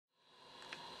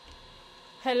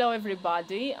Hello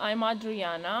everybody, I'm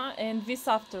Adriana, and this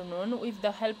afternoon, with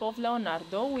the help of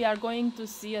Leonardo, we are going to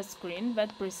see a screen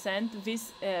that presents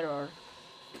this error.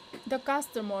 The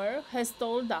customer has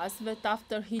told us that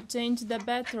after he changed the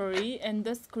battery and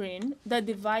the screen, the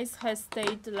device has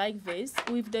stayed like this,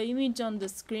 with the image on the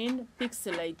screen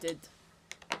pixelated.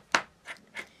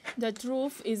 The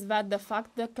truth is that the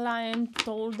fact the client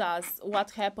told us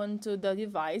what happened to the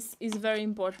device is very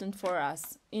important for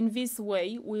us. In this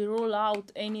way, we rule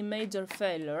out any major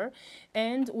failure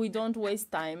and we don't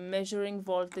waste time measuring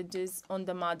voltages on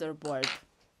the motherboard.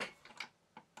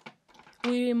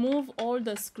 We remove all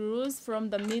the screws from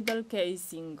the middle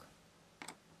casing.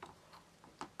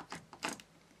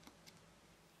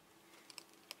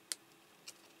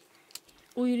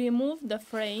 We remove the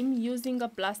frame using a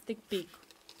plastic pick.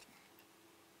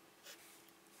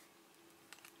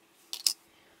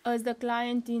 As the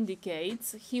client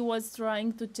indicates, he was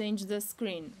trying to change the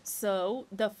screen, so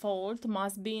the fault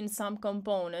must be in some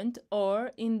component or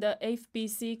in the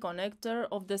FPC connector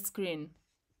of the screen.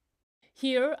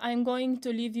 Here I'm going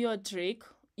to leave you a trick.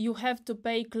 You have to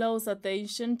pay close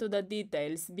attention to the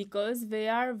details because they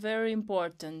are very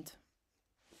important.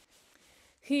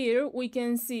 Here we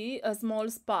can see a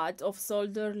small spot of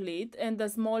solder lead and a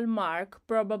small mark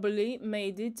probably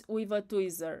made it with a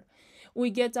tweezer. We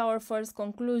get our first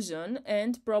conclusion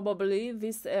and probably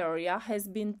this area has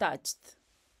been touched.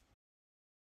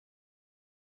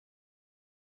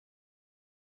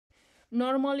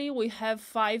 Normally we have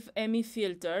 5 ME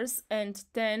filters and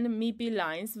 10 MIPI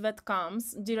lines that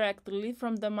comes directly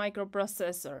from the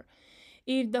microprocessor.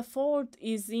 If the fault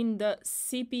is in the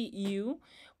CPU,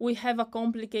 we have a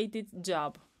complicated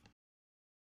job.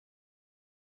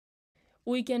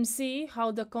 We can see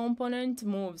how the component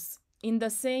moves. In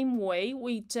the same way,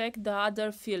 we check the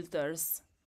other filters.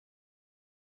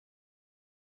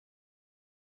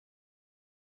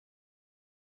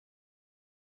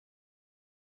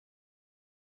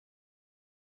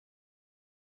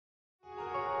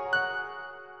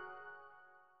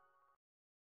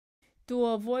 To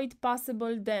avoid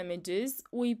possible damages,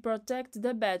 we protect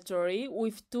the battery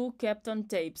with 2 Kapton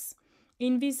tapes.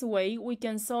 In this way, we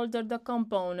can solder the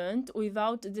component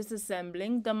without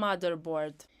disassembling the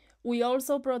motherboard. We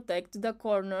also protect the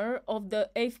corner of the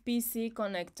FPC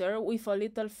connector with a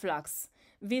little flux.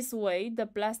 This way, the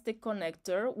plastic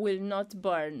connector will not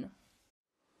burn.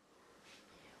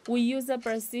 We use a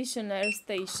precision air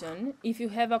station. If you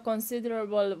have a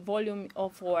considerable volume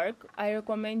of work, I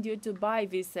recommend you to buy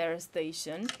this air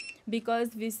station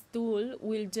because this tool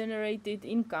will generate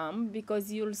income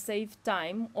because you'll save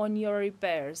time on your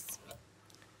repairs.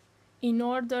 In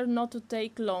order not to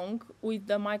take long with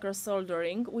the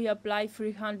microsoldering, we apply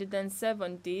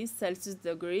 370 Celsius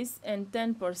degrees and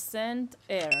 10%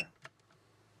 air.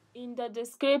 In the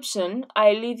description,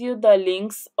 I leave you the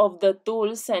links of the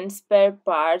tools and spare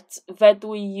parts that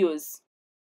we use.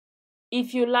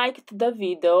 If you liked the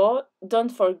video,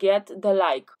 don't forget the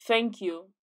like. Thank you.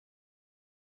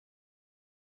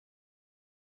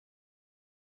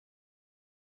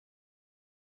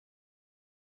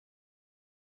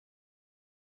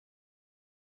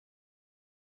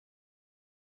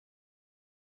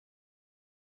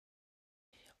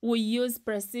 We use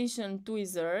precision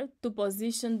tweezer to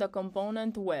position the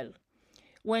component well.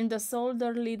 When the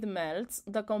solder lead melts,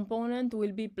 the component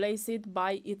will be placed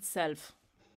by itself.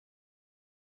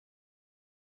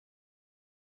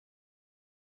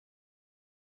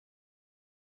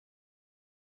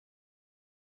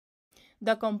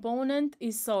 The component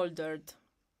is soldered.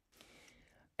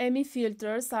 ME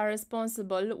filters are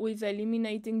responsible with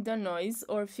eliminating the noise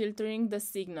or filtering the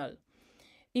signal.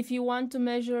 If you want to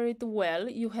measure it well,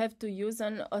 you have to use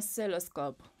an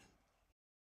oscilloscope.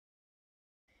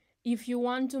 If you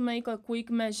want to make a quick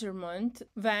measurement,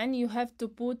 then you have to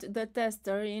put the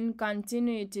tester in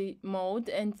continuity mode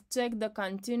and check the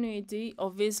continuity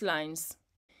of these lines.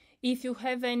 If you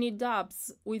have any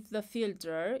doubts with the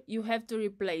filter, you have to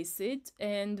replace it,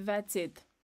 and that's it.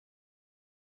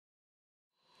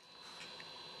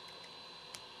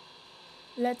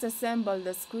 Let's assemble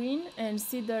the screen and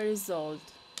see the result.